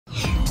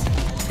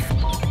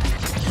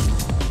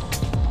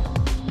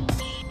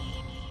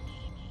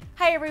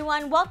Hi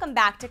everyone, welcome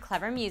back to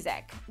Clever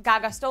Music.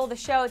 Gaga stole the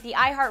show at the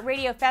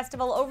iHeartRadio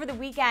Festival over the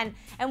weekend,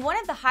 and one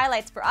of the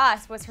highlights for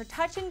us was her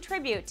touching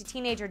tribute to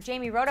teenager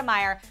Jamey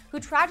Rodemeyer, who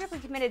tragically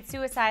committed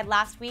suicide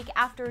last week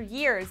after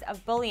years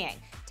of bullying.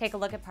 Take a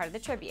look at part of the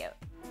tribute.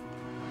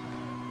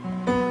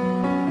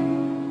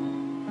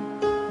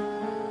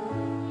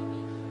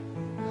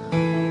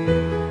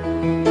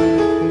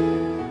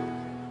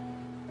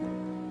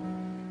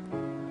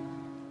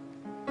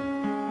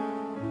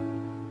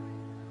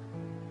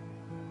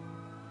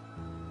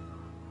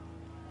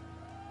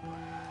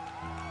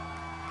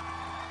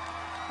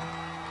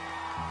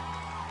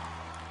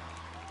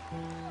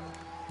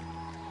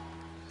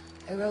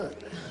 I wrote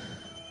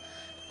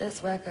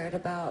this record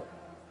about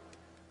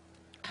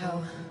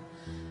how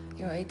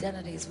your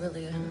identity is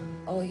really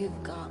all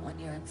you've got when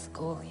you're in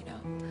school, you know.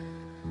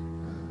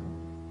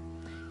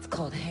 It's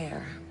called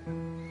hair.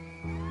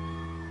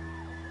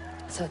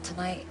 So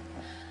tonight,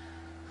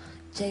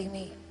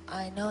 Jamey,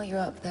 I know you're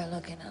up there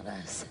looking at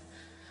us,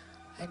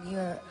 and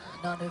you're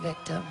not a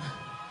victim.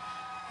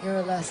 You're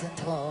a lesson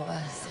to all of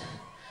us.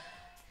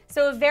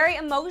 So a very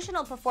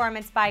emotional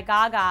performance by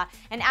Gaga,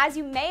 and as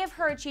you may have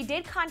heard, she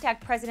did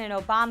contact President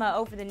Obama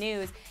over the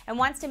news and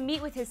wants to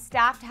meet with his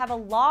staff to have a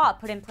law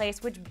put in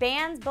place which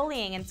bans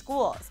bullying in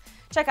schools.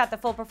 Check out the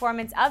full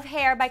performance of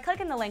Hair by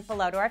clicking the link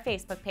below to our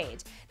Facebook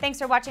page. Thanks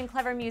for watching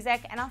Clever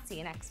Music, and I'll see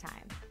you next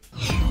time.